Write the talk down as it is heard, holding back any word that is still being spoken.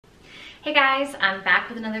Hey guys, I'm back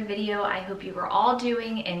with another video. I hope you are all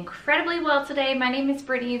doing incredibly well today. My name is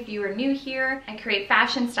Brittany. If you are new here, I create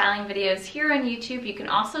fashion styling videos here on YouTube. You can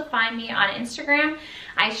also find me on Instagram.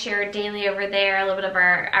 I share daily over there a little bit of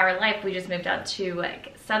our life. We just moved out to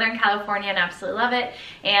Southern California and absolutely love it.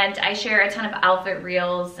 And I share a ton of outfit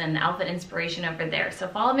reels and outfit inspiration over there. So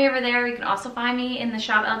follow me over there. You can also find me in the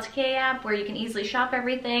Shop LTK app where you can easily shop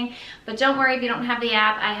everything. But don't worry if you don't have the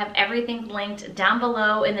app. I have everything linked down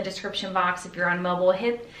below in the description box. If you're on mobile,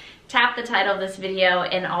 tap the title of this video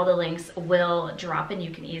and all the links will drop and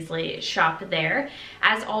you can easily shop there.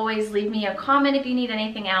 As always, leave me a comment if you need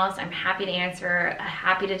anything else. I'm happy to answer,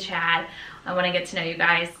 happy to chat. I want to get to know you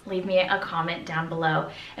guys. Leave me a comment down below.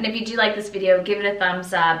 And if you do like this video, give it a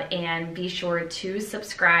thumbs up and be sure to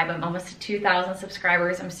subscribe. I'm almost at 2,000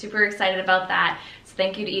 subscribers. I'm super excited about that. So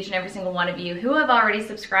thank you to each and every single one of you who have already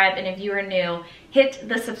subscribed. And if you are new, hit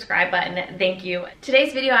the subscribe button. Thank you.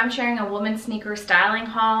 Today's video, I'm sharing a woman's sneaker styling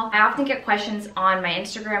haul. I often get questions on my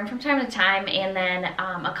Instagram from time to time, and then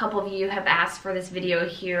a couple of you have asked for this video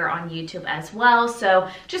here on YouTube as well. So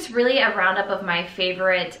just really a roundup of my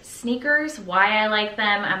favorite sneakers, why I like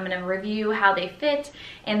them. I'm gonna review how they fit,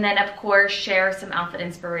 and then of course share some outfit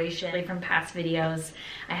inspiration from past videos.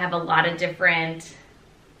 I have a lot of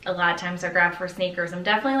times I grab for sneakers. I'm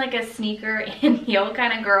definitely like a sneaker and heel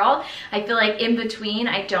kind of girl. I feel like in between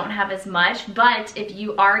I don't have as much, but if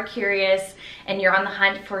you are curious and you're on the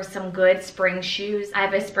hunt for some good spring shoes, I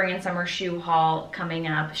have a spring and summer shoe haul coming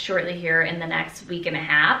up shortly here in the next week and a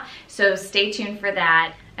half. So stay tuned for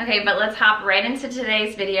that. Okay, but let's hop right into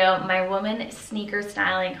today's video, my woman sneaker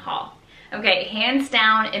styling haul. Okay, hands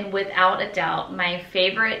down and without a doubt, my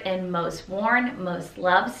favorite and most worn, most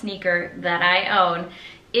loved sneaker that I own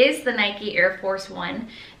is the Nike Air Force One.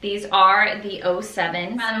 These are the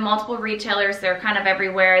 07s. Multiple retailers, they're kind of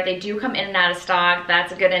everywhere. They do come in and out of stock.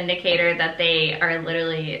 That's a good indicator that they are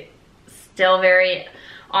literally still very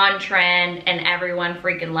on trend and everyone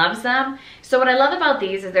freaking loves them. So what I love about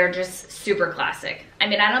these is they're just super classic. I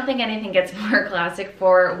mean, I don't think anything gets more classic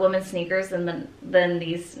for women's sneakers than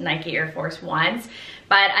these Nike Air Force Ones.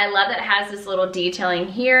 But I love that it has this little detailing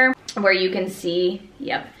here where you can see,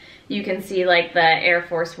 you can see like the Air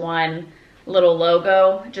Force One little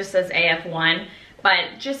logo, just says AF1,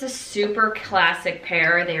 but just a super classic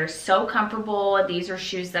pair. They are so comfortable. These are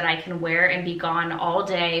shoes that I can wear and be gone all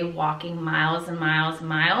day, walking miles and miles and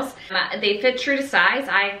miles. They fit true to size.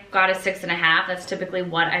 I got a 6.5. That's typically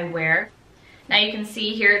what I wear. Now you can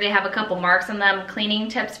see here, they have a couple marks on them. Cleaning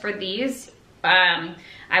tips for these.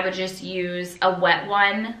 I would just use a wet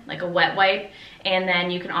one, like a wet wipe, and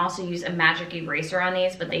then you can also use a magic eraser on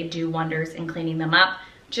these, but they do wonders in cleaning them up.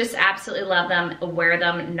 Just absolutely love them, wear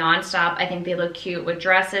them nonstop. I think they look cute with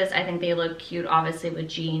dresses. I think they look cute obviously with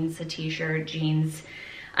jeans, a t-shirt, jeans,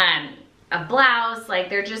 a blouse. Like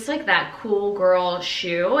they're just like that cool girl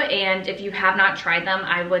shoe. And if you have not tried them,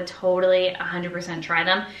 I would totally 100% try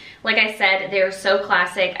them. Like I said, they're so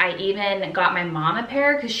classic. I even got my mom a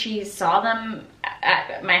pair because she saw them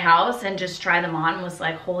at my house and just tried them on and was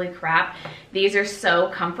like, holy crap, these are so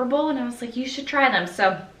comfortable. And I was like, you should try them.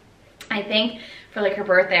 So I think for like her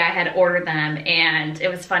birthday, I had ordered them, and it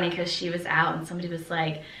was funny because she was out and somebody was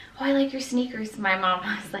like, oh, I like your sneakers. My mom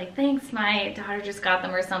was like, thanks, my daughter just got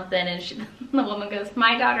them or something. And the woman goes,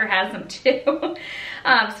 my daughter has them too.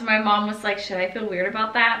 So my mom was like, should I feel weird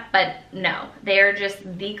about that? But no, they are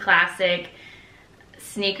just the classic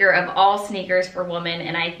sneaker of all sneakers for women.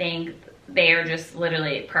 And I think they are just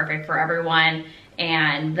literally perfect for everyone.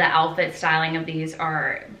 And the outfit styling of these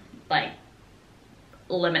are like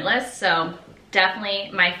limitless. So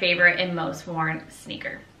definitely my favorite and most worn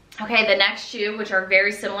sneaker. Okay, the next shoe, which are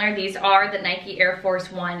very similar, these are the Nike Air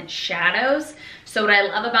Force One Shadows. So what I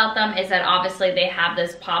love about them is that obviously they have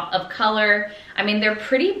this pop of color. I mean, they're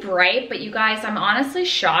pretty bright, but you guys, I'm honestly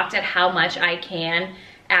shocked at how much I can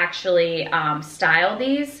actually style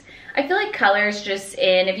these. I feel like colors just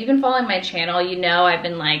if you've been following my channel, you know I've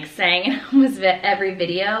been like saying in almost every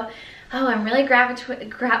video, oh, I'm really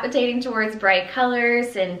gravitating towards bright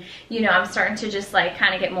colors, and you know, I'm starting to just like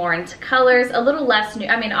kind of get more into colors, a little less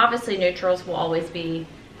I mean, obviously neutrals will always be,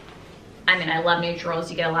 I mean, I love neutrals.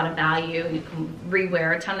 You get a lot of value. You can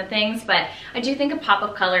rewear a ton of things, but I do think a pop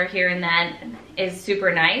of color here and then is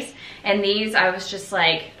super nice. And these, I was just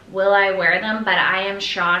like, will I wear them? But I am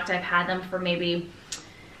shocked. I've had them for maybe,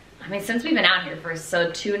 I mean, since we've been out here for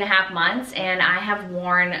 2.5 months, and I have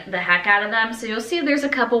worn the heck out of them. So you'll see there's a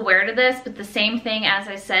couple wear to this, but the same thing as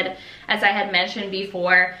I said, as I had mentioned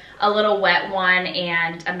before, a little wet one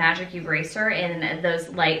and a magic eraser, and those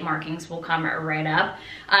light markings will come right up.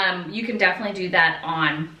 You can definitely do that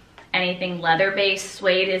on anything leather-based.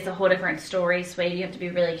 Suede is a whole different story. Suede, you have to be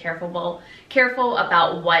really careful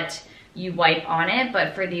about what you wipe on it,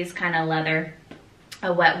 but for these kind of leather,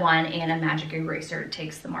 a wet one and a magic eraser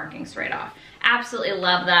takes the markings right off. Absolutely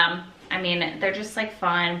love them. I mean, they're just like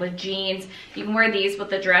fun with jeans. You can wear these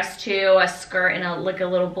with a dress too, a skirt and a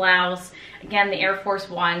little blouse. Again, the Air Force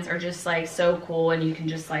Ones are just like so cool, and you can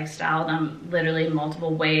just like style them literally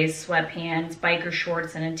multiple ways. Sweatpants, biker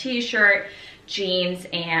shorts and a t-shirt, jeans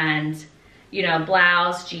and, you know,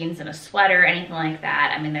 blouse, jeans and a sweater, anything like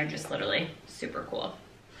that. I mean, they're just literally super cool.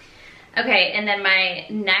 Okay, and then my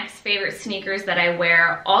next favorite sneakers that I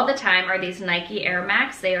wear all the time are these Nike Air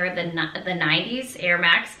Max. They are the 90s Air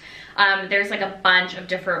Max. There's like a bunch of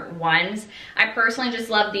different ones. I personally just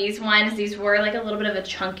love these ones. These were like a little bit of a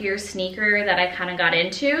chunkier sneaker that I kind of got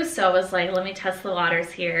into. So I was like, let me test the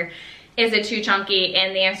waters here. Is it too chunky?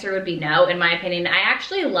 And the answer would be no, in my opinion. I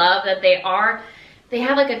actually love that they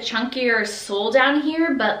have like a chunkier sole down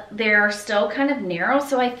here, but they're still kind of narrow.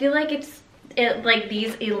 So I feel like like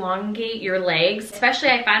these elongate your legs. Especially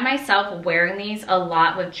I find myself wearing these a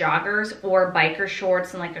lot with joggers or biker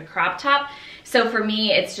shorts and like a crop top. So for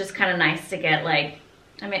me, it's just kind of nice to get like,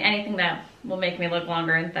 I mean, anything that will make me look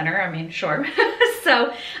longer and thinner, I mean, sure.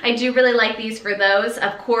 So I do really like these for those.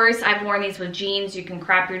 Of course, I've worn these with jeans. You can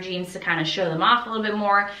crop your jeans to kind of show them off a little bit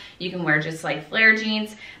more. You can wear just like flare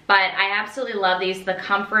jeans, but I absolutely love these. The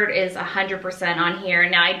comfort is 100% on here.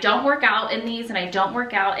 Now, I don't work out in these and I don't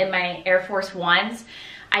work out in my Air Force Ones.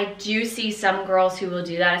 I do see some girls who will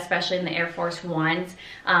do that, especially in the Air Force Ones,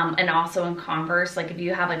 and also in Converse. Like if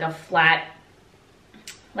you have like a flat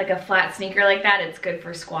sneaker like that, it's good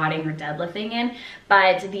for squatting or deadlifting in.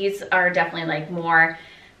 But these are definitely like more,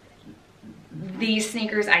 these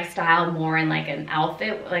sneakers I style more in like an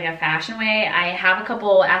outfit, like a fashion way. I have a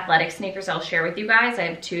couple athletic sneakers I'll share with you guys. I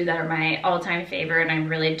have two that are my all-time favorite, and I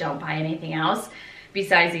really don't buy anything else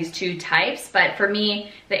besides these two types. But for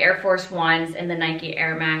me, the Air Force Ones and the Nike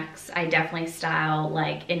Air Max, I definitely style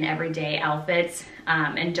like in everyday outfits,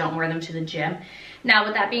 and don't wear them to the gym. Now,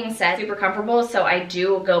 with that being said, super comfortable. So I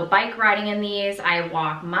do go bike riding in these. I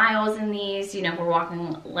walk miles in these. You know, we're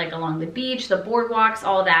walking like along the beach, the boardwalks,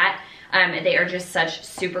 all that. They are just such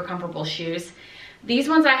super comfortable shoes. These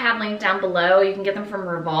ones I have linked down below. You can get them from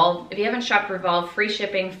Revolve. If you haven't shopped Revolve, free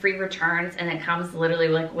shipping, free returns, and it comes literally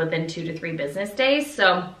like within 2 to 3 business days.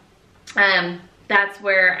 So that's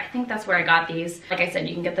where, I think that's where I got these. Like I said,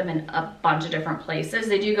 you can get them in a bunch of different places.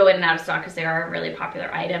 They do go in and out of stock because they are a really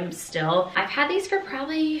popular item still. I've had these for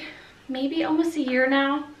probably maybe almost a year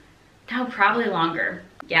now. No, probably longer.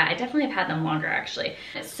 Yeah, I definitely have had them longer actually.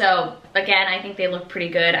 So again, I think they look pretty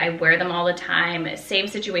good. I wear them all the time. Same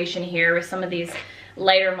situation here with some of these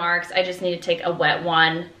lighter marks. I just need to take a wet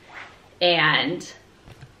one, and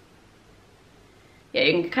yeah,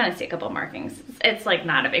 you can kind of see a couple of markings. It's like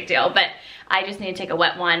not a big deal, but I just need to take a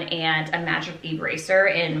wet one and a magic eraser,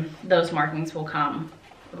 and those markings will come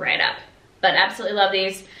right up. But absolutely love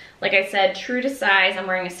these. Like I said, true to size. I'm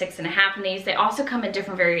wearing a 6.5 in these. They also come in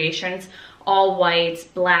different variations, all white,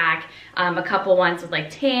 black, a couple ones with like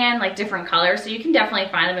tan, like different colors. So you can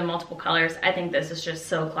definitely find them in multiple colors. I think this is just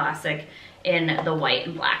so classic in the white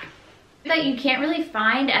and black. That you can't really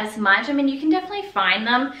find as much. I mean, you can definitely find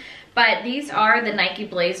them, but these are the Nike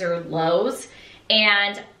Blazer lows,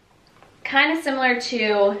 and kind of similar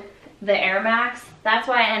to the Air Max. That's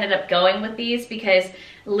why I ended up going with these, because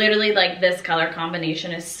literally like this color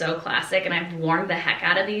combination is so classic, and I've worn the heck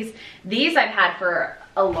out of these. These I've had for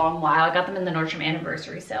a long while. I got them in the Nordstrom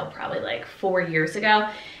anniversary sale probably like 4 years ago,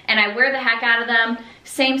 and I wear the heck out of them.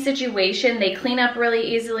 Same situation, they clean up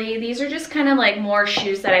really easily. These are just kind of like more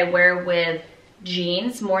shoes that I wear with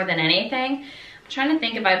jeans more than anything. I'm trying to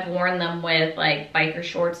think if I've worn them with like biker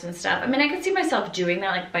shorts and stuff. I mean, I could see myself doing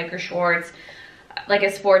that, like biker shorts, like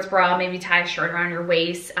a sports bra, maybe tie a shirt around your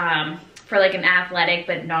waist, for like an athletic,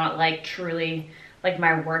 but not like truly like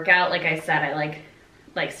my workout. Like I said, I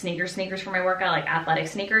like sneakers for my workout, like athletic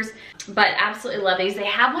sneakers. But absolutely love these. They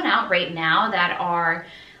have one out right now that are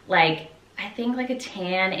like, I think like a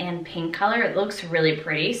tan and pink color. It looks really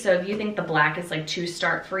pretty. So if you think the black is like too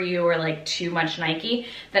stark for you or like too much Nike,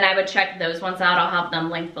 then I would check those ones out. I'll have them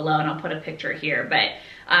linked below, and I'll put a picture here. But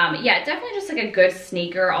yeah, definitely just like a good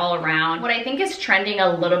sneaker all around. What I think is trending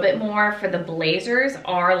a little bit more for the Blazers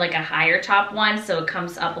are like a higher top one, so it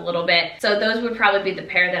comes up a little bit. So those would probably be the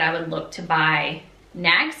pair that I would look to buy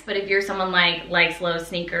next. But if you're someone like likes low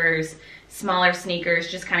sneakers, smaller sneakers,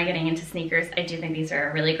 just kind of getting into sneakers, I do think these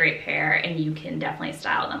are a really great pair, and you can definitely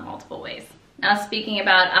style them multiple ways. Now speaking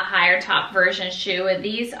about a higher top version shoe,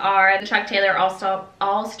 these are the Chuck Taylor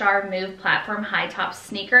All-Star Move Platform High Top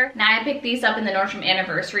Sneaker. Now I picked these up in the Nordstrom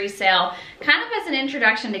anniversary sale, kind of as an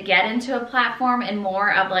introduction to get into a platform and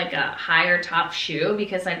more of like a higher top shoe,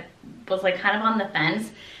 because I was like kind of on the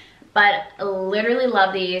fence. But literally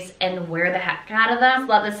love these and wear the heck out of them.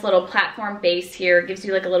 Love this little platform base here. It gives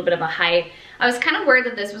you like a little bit of a height. I was kind of worried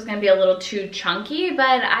that this was gonna be a little too chunky,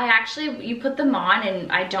 but you put them on and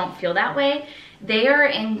I don't feel that way. They are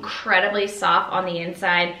incredibly soft on the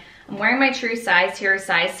inside. I'm wearing my true size here,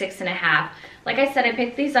 size 6.5. Like I said, I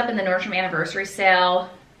picked these up in the Nordstrom anniversary sale.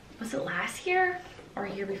 Was it last year or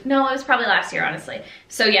a year before? No, it was probably last year, honestly.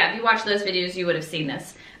 So yeah, if you watched those videos, you would have seen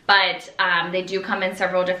this. But they do come in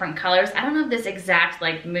several different colors. I don't know if this exact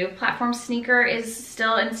like Move platform sneaker is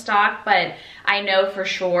still in stock, but I know for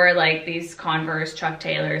sure like these Converse Chuck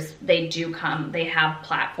Taylors, they have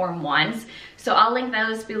platform ones. So I'll link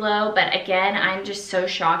those below, but again, I'm just so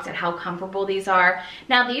shocked at how comfortable these are.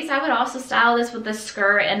 Now these, I would also style this with a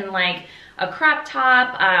skirt and like a crop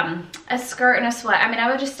top, a skirt and a sweat. I mean,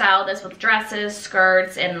 I would just style this with dresses,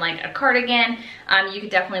 skirts, and like a cardigan. You could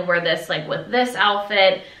definitely wear this like with this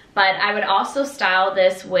outfit, but I would also style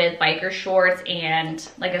this with biker shorts and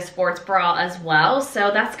like a sports bra as well.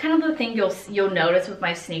 So that's kind of the thing you'll notice with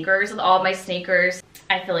my sneakers. With all my sneakers,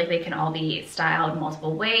 I feel like they can all be styled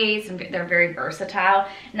multiple ways and they're very versatile.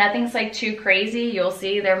 Nothing's like too crazy. You'll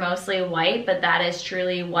see they're mostly white, but that is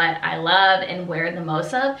truly what I love and wear the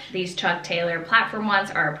most of. These Chuck Taylor platform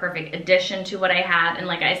ones are a perfect addition to what I have. And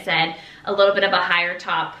like I said, a little bit of a higher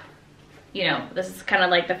top. You know, this is kind of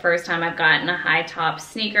like the first time I've gotten a high top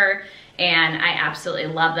sneaker, and I absolutely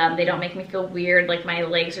love them. They don't make me feel weird like my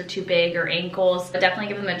legs are too big or ankles. But definitely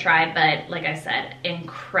give them a try, but like I said,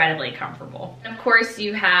 incredibly comfortable. And of course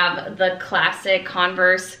you have the classic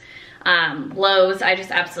Converse lows. I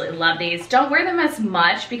just absolutely love these. Don't wear them as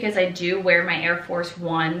much because I do wear my Air Force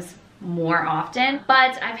Ones more often,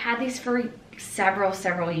 but I've had these for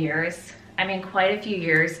several years. I mean, quite a few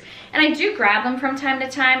years. And I do grab them from time to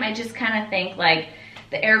time. I just kind of think like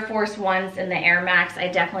the Air Force Ones and the Air Max, I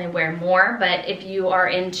definitely wear more. But if you are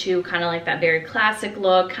into kind of like that very classic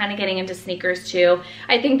look, kind of getting into sneakers too,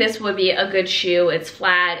 I think this would be a good shoe. It's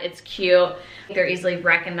flat, it's cute. They're easily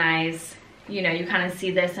recognized. You know, you kind of see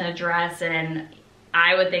this in a dress, and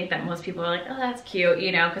I would think that most people are like, oh, that's cute,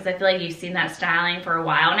 you know, because I feel like you've seen that styling for a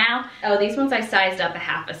while now. Oh, these ones I sized up a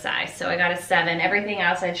half a size, so I got a 7. Everything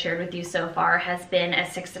else I've shared with you so far has been a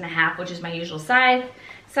 6.5, which is my usual size.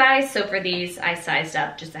 So for these, I sized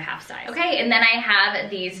up just a half size. Okay, and then I have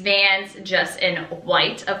these Vans just in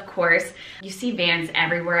white, of course. You see Vans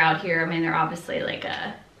everywhere out here. I mean, they're obviously like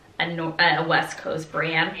a West Coast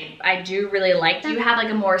brand. I do really like them. You have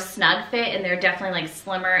like a more snug fit, and they're definitely like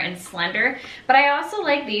slimmer and slender. But I also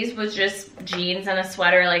like these with just jeans and a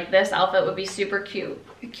sweater. Like this outfit would be super cute.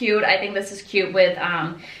 I think this is cute with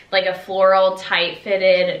like a floral tight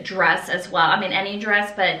fitted dress as well. I mean, any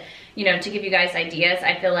dress, but you know, to give you guys ideas,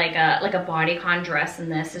 I feel like a bodycon dress in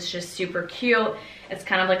this is just super cute. It's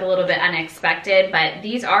kind of like a little bit unexpected, but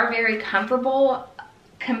these are very comfortable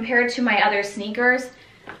compared to my other sneakers.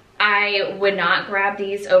 I would not grab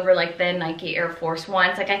these over like the Nike Air Force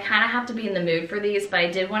Ones. Like I kind of have to be in the mood for these, but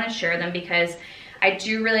I did want to share them because I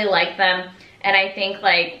do really like them. And I think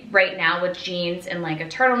like right now with jeans and like a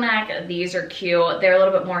turtleneck, these are cute. They're a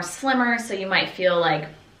little bit more slimmer, so you might feel like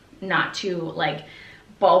not too like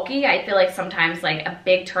bulky. I feel like sometimes like a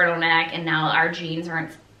big turtleneck, and now our jeans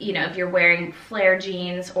aren't, you know, if you're wearing flare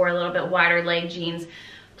jeans or a little bit wider leg jeans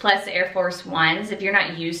plus the Air Force Ones, if you're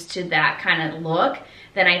not used to that kind of look,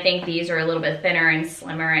 then I think these are a little bit thinner and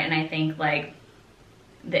slimmer, and I think like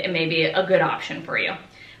that it may be a good option for you.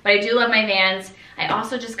 But I do love my Vans. I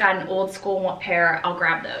also just got an old school pair. I'll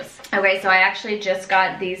grab those. Okay, so I actually just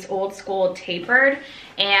got these old school tapered,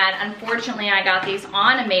 and unfortunately I got these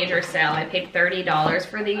on a major sale. I paid $30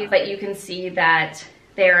 for these, but you can see that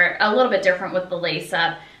they're a little bit different with the lace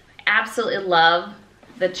up. Absolutely love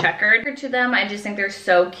the checkered to them. I just think they're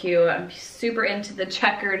so cute. I'm super into the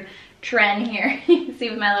checkered trend here. You can see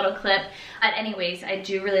with my little clip. But anyways, I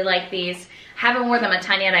do really like these. Haven't worn them a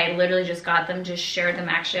ton yet. I literally just got them, just shared them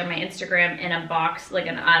actually on my Instagram in a box, like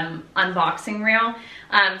an unboxing reel.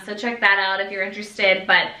 So check that out if you're interested.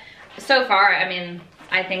 But so far, I mean,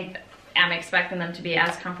 I think I'm expecting them to be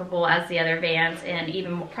as comfortable as the other Vans, and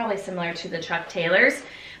even probably similar to the Chuck Taylors.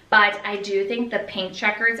 But I do think the pink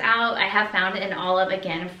checker's out. I have found it in olive,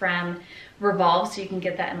 again, from Revolve, so you can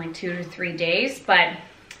get that in like 2 to 3 days. But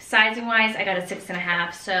sizing wise, I got a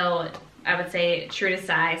 6.5, so I would say true to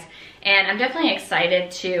size. And I'm definitely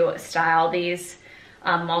excited to style these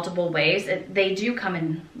multiple ways. They do come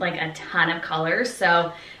in like a ton of colors.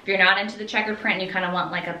 So if you're not into the checkered print and you kind of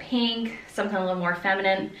want like a pink, something a little more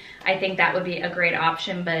feminine, I think that would be a great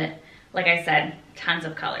option. But like I said, tons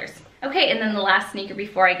of colors. Okay, and then the last sneaker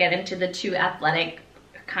before I get into the two athletic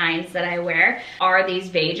kinds that I wear are these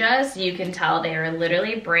Vejas. You can tell they are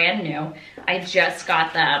literally brand new. I just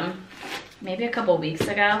got them maybe a couple weeks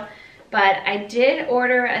ago, but I did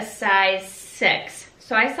order a size 6.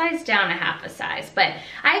 So I sized down a half a size, but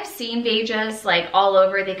I've seen Vejas like all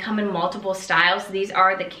over. They come in multiple styles. These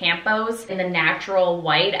are the Campos in the natural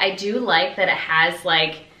white. I do like that it has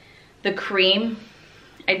like the cream.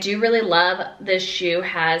 I do really love this shoe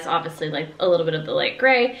has obviously like a little bit of the light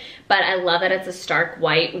gray, but I love that it's a stark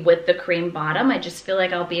white with the cream bottom. I just feel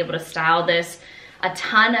like I'll be able to style this a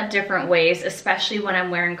ton of different ways, especially when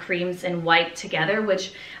I'm wearing creams and white together,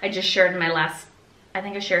 which I just shared in my last, I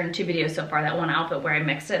think I shared in 2 videos so far, that one outfit where I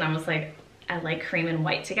mixed it and I was like, I like cream and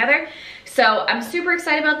white together. So I'm super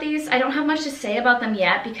excited about these. I don't have much to say about them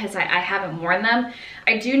yet because I haven't worn them.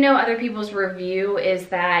 I do know other people's review is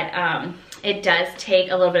that it does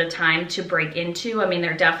take a little bit of time to break into. I mean,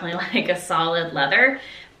 they're definitely like a solid leather,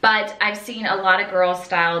 but I've seen a lot of girls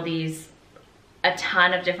style these a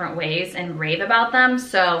ton of different ways and rave about them.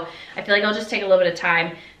 So I feel like I'll just take a little bit of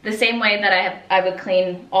time. The same way that I would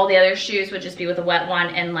clean all the other shoes would just be with a wet one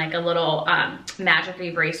and like a little magic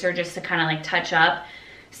eraser just to kind of like touch up.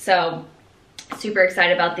 So super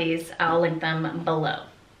excited about these. I'll link them below.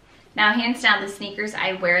 Now, hands down, the sneakers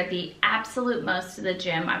I wear the absolute most to the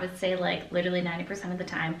gym, I would say like literally 90% of the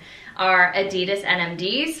time, are Adidas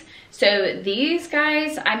NMDs. So these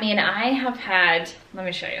guys, I mean, I have had, let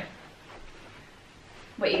me show you.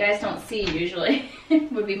 What you guys don't see usually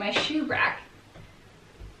would be my shoe rack.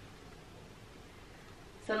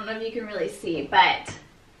 So I don't know if you can really see, but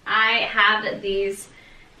I have these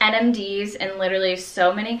NMDs in literally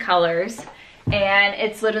so many colors, and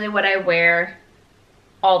it's literally what I wear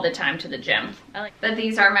all the time to the gym. But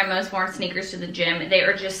these are my most worn sneakers to the gym. They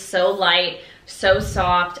are just so light, so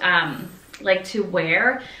soft, like to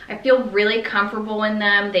wear. I feel really comfortable in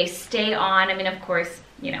them. They stay on. I mean, of course,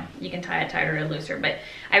 you know, you can tie it tighter or looser, but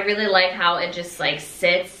I really like how it just like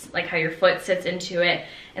sits, like how your foot sits into it.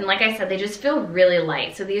 And like I said, they just feel really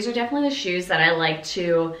light. So these are definitely the shoes that I like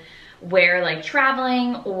to wear like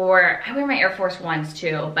traveling, or I wear my Air Force Ones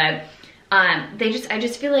too, but I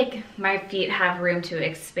just feel like my feet have room to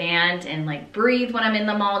expand and like breathe when I'm in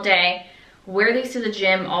them all day. Wear these to the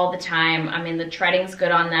gym all the time. I mean, the treading's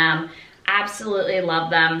good on them. Absolutely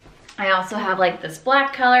love them. I also have like this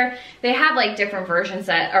black color. They have like different versions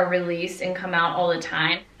that are released and come out all the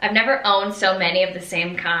time. I've never owned so many of the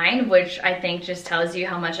same kind, which I think just tells you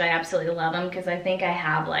how much I absolutely love them, because I think I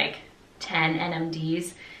have like 10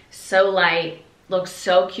 NMDs. So light, looks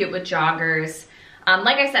so cute with joggers.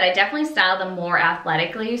 Like I said, I definitely style them more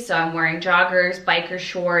athletically. So I'm wearing joggers, biker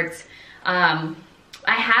shorts.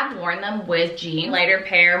 I have worn them with jeans, lighter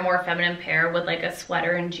pair, more feminine pair with like a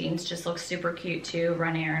sweater and jeans just looks super cute too,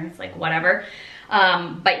 run errands, like whatever.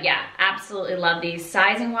 But yeah, absolutely love these.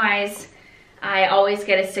 Sizing wise, I always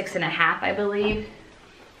get a 6.5, I believe.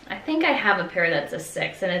 I think I have a pair that's a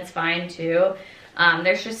 6 and it's fine too.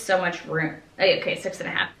 There's just so much room. Okay,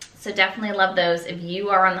 6.5. So definitely love those. If you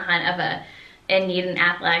are on the hunt of and need an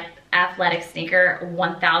athletic sneaker,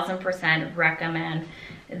 1000% recommend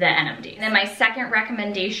the NMD. And then my second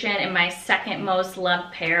recommendation and my second most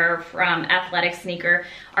loved pair from athletic sneaker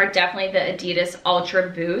are definitely the Adidas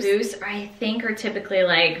Ultra Boost. Boosts, I think, are typically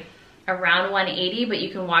like around 180, but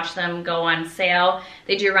you can watch them go on sale.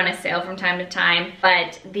 They do run a sale from time to time,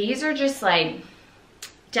 but these are just like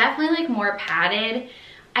definitely like more padded.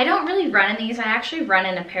 I don't really run in these. I actually run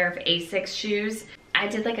in a pair of Asics shoes. I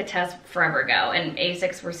did like a test forever ago, and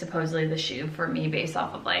Asics were supposedly the shoe for me based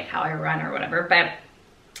off of like how I run or whatever. But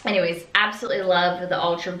anyways, absolutely love the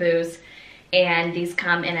Ultra Boost, and these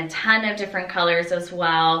come in a ton of different colors as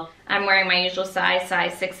well. I'm wearing my usual size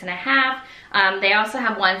 6.5. They also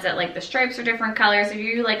have ones that like the stripes are different colors. If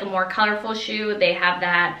you like a more colorful shoe, they have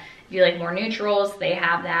that. If you like more neutrals, they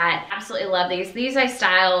have that. Absolutely love these. These I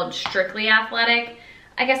styled strictly athletic.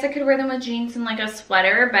 I guess I could wear them with jeans and like a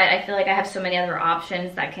sweater, but I feel like I have so many other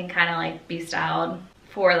options that can kind of like be styled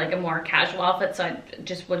for like a more casual outfit. So I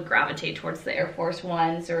just would gravitate towards the Air Force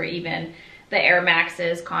Ones or even the Air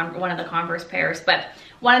Maxes, one of the Converse pairs. But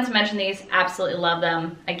wanted to mention these, absolutely love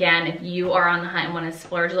them. Again, if you are on the hunt and want to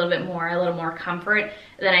splurge a little bit more, a little more comfort,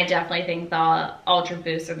 then I definitely think the Ultra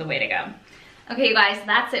Boosts are the way to go. Okay, you guys,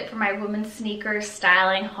 that's it for my women's sneakers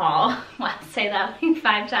styling haul. Well, I'll say that like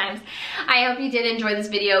 5 times. I hope you did enjoy this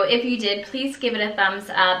video. If you did, please give it a thumbs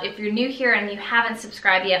up. If you're new here and you haven't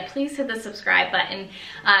subscribed yet, please hit the subscribe button.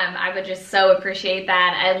 I would just so appreciate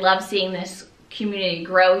that. I love seeing this community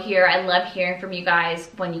grow here. I love hearing from you guys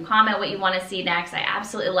when you comment what you want to see next. I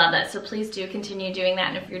absolutely love that. So please do continue doing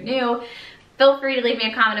that. And if you're new, feel free to leave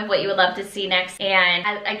me a comment of what you would love to see next. And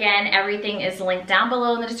again, everything is linked down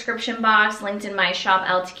below in the description box, linked in my Shop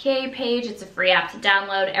LTK page. It's a free app to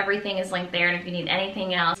download. Everything is linked there. And if you need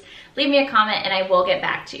anything else, leave me a comment and I will get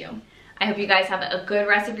back to you. I hope you guys have a good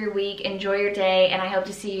rest of your week. Enjoy your day, and I hope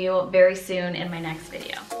to see you very soon in my next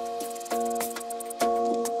video.